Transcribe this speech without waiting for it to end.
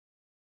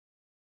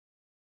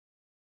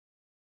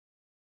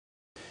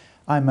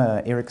I'm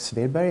Erik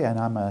Svedberg, and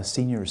I'm a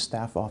senior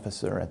staff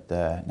officer at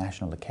the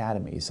National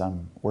Academies.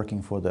 I'm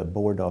working for the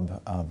Board of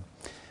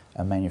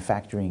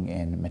Manufacturing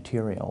and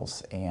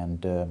Materials,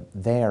 and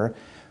there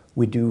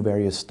we do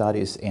various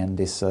studies, and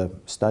this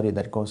study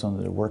that goes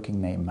under the working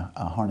name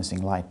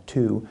Harnessing Light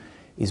 2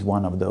 is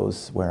one of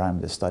those where I'm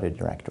the study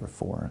director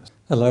for.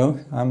 Hello,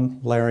 I'm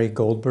Larry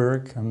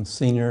Goldberg. I'm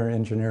Senior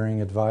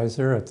Engineering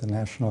Advisor at the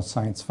National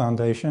Science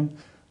Foundation.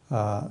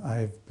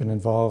 I've been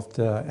involved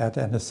at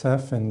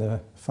NSF in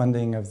the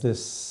funding of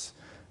this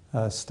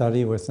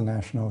study with the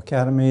National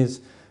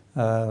Academies,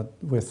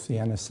 with the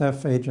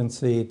NSF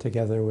agency,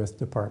 together with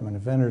Department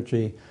of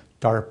Energy,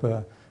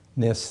 DARPA,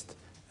 NIST,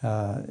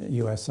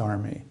 U.S.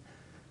 Army.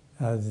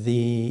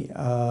 The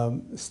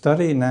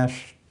study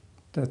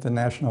that the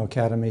National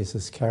Academies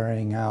is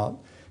carrying out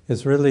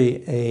is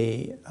really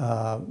a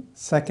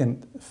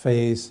second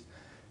phase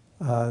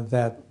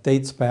that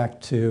dates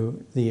back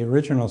to the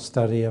original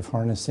study of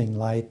harnessing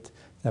light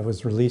that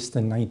was released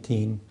in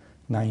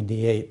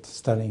 1998,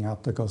 studying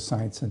optical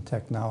science and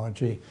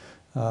technology,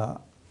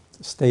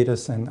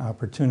 status and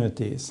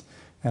opportunities.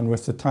 And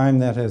with the time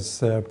that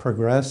has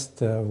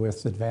progressed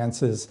with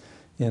advances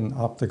in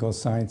optical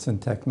science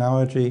and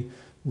technology,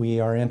 we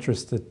are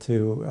interested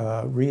to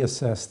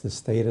reassess the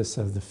status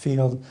of the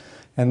field,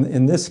 and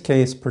in this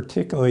case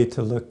particularly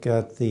to look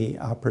at the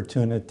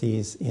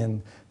opportunities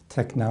in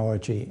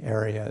technology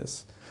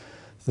areas.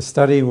 The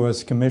study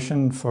was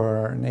commissioned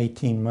for an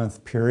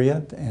 18-month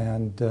period,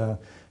 and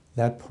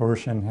that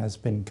portion has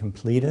been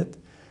completed.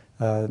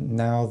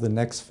 Now the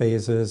next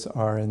phases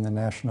are in the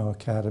National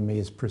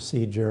Academy's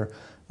procedure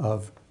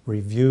of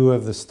review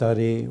of the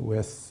study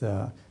with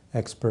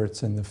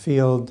experts in the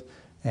field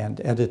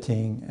and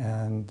editing,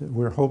 and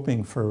we're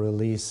hoping for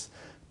release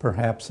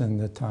perhaps in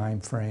the time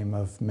frame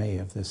of May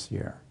of this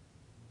year.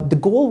 The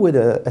goal with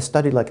a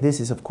study like this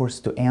is, of course,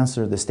 to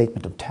answer the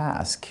statement of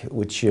task,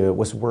 which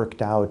was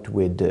worked out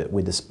with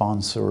the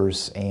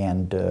sponsors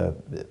and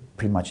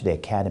pretty much the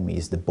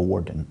academies, the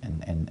board,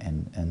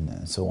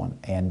 and so on.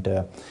 And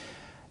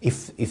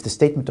if the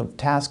statement of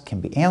task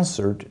can be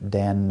answered,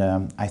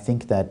 then I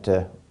think that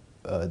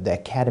the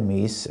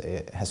academies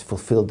has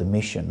fulfilled the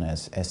mission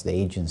as the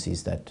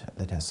agencies that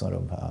has sort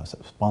of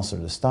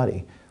sponsored the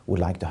study would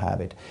like to have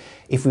it.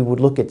 If we would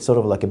look at sort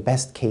of like a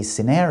best case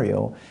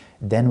scenario,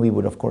 then we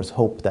would of course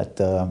hope that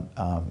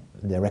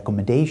the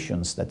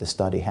recommendations that the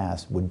study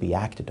has would be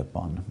acted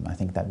upon. I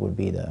think that would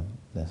be the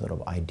sort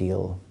of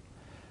ideal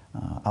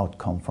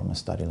outcome from a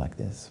study like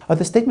this.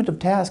 The statement of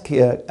task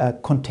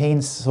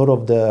contains sort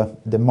of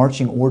the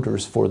marching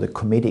orders for the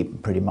committee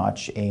pretty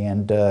much,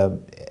 and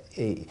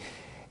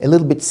a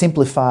little bit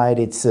simplified,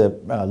 it's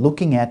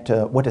looking at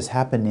what has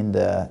happened in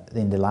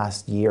the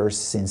last years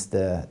since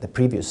the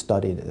previous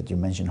study that you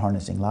mentioned,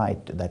 Harnessing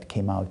Light, that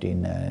came out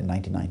in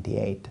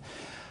 1998.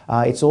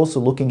 It's also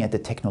looking at the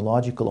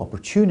technological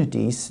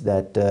opportunities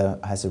that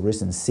has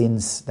arisen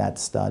since that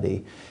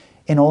study,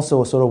 and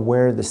also sort of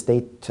where the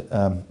state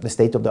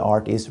of the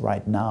art is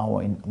right now,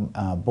 in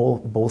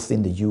both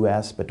in the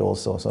U.S. but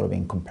also sort of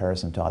in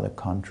comparison to other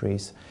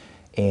countries,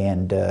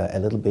 and a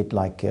little bit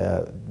like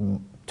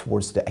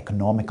towards the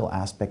economical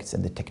aspects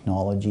and the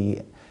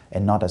technology,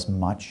 and not as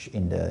much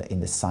in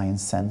the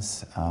science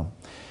sense.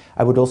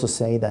 I would also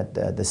say that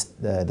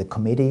the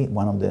committee,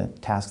 one of the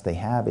tasks they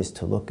have is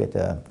to look at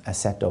a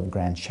set of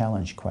grand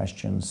challenge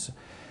questions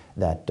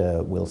that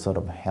will sort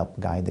of help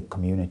guide the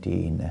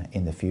community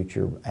in the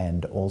future,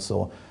 and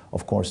also,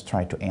 of course,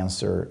 try to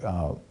answer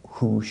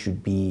who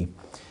should be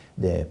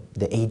the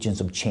agents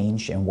of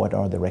change and what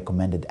are the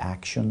recommended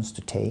actions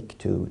to take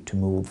to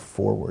move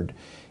forward,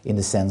 in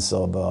the sense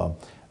of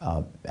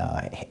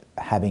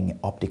having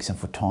optics and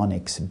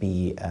photonics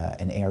be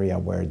an area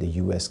where the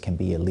U.S. can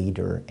be a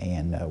leader,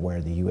 and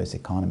where the U.S.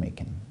 economy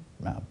can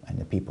and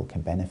the people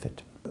can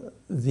benefit.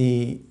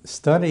 The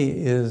study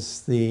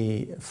is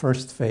the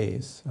first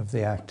phase of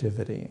the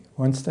activity.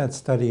 Once that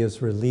study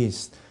is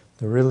released,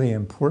 the really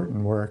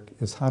important work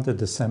is how to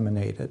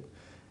disseminate it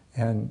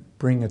and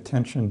bring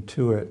attention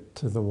to it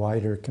to the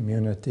wider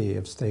community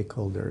of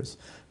stakeholders,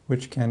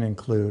 which can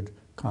include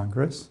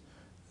Congress,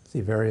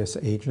 the various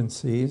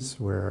agencies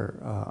where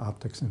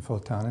optics and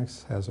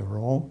photonics has a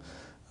role,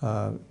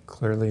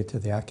 clearly to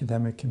the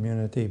academic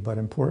community, but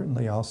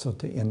importantly also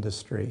to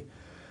industry.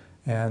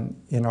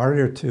 And in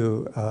order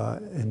to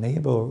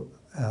enable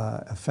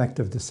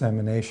effective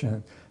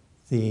dissemination,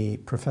 the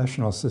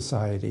professional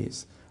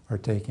societies are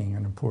taking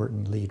an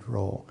important lead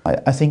role.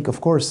 I think, of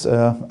course,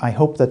 I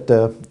hope that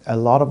a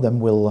lot of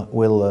them will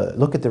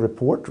look at the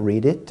report,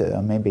 read it,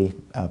 maybe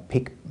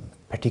pick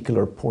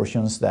particular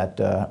portions that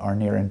are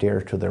near and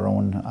dear to their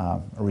own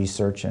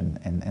research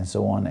and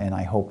so on, and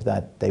I hope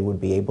that they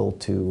would be able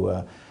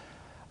to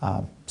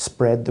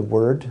spread the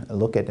word,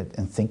 look at it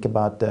and think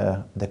about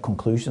the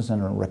conclusions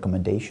and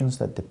recommendations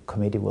that the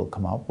committee will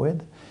come up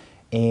with,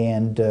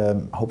 and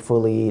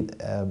hopefully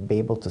be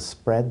able to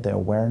spread the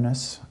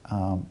awareness,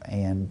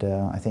 and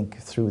I think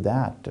through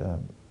that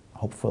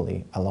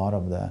hopefully a lot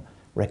of the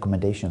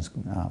recommendations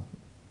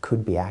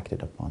could be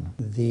acted upon.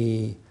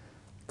 The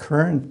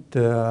current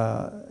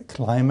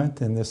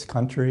climate in this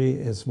country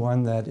is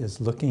one that is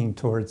looking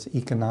towards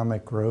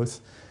economic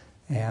growth,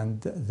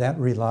 and that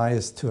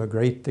relies to a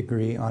great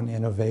degree on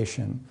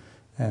innovation.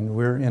 And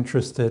we're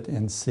interested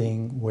in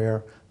seeing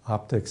where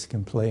optics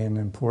can play an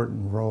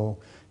important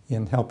role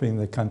in helping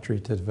the country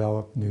to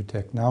develop new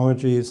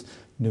technologies,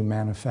 new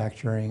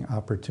manufacturing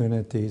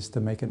opportunities to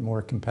make it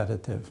more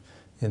competitive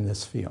in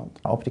this field.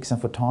 Optics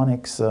and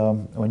photonics,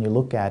 when you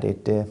look at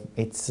it,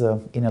 it's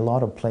in a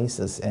lot of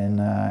places, and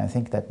I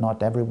think that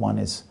not everyone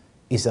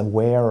is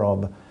aware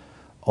of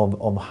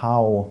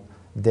how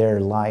their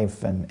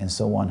life and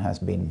so on has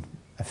been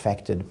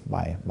affected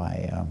by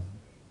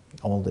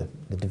all the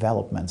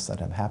developments that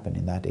have happened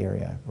in that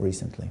area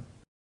recently.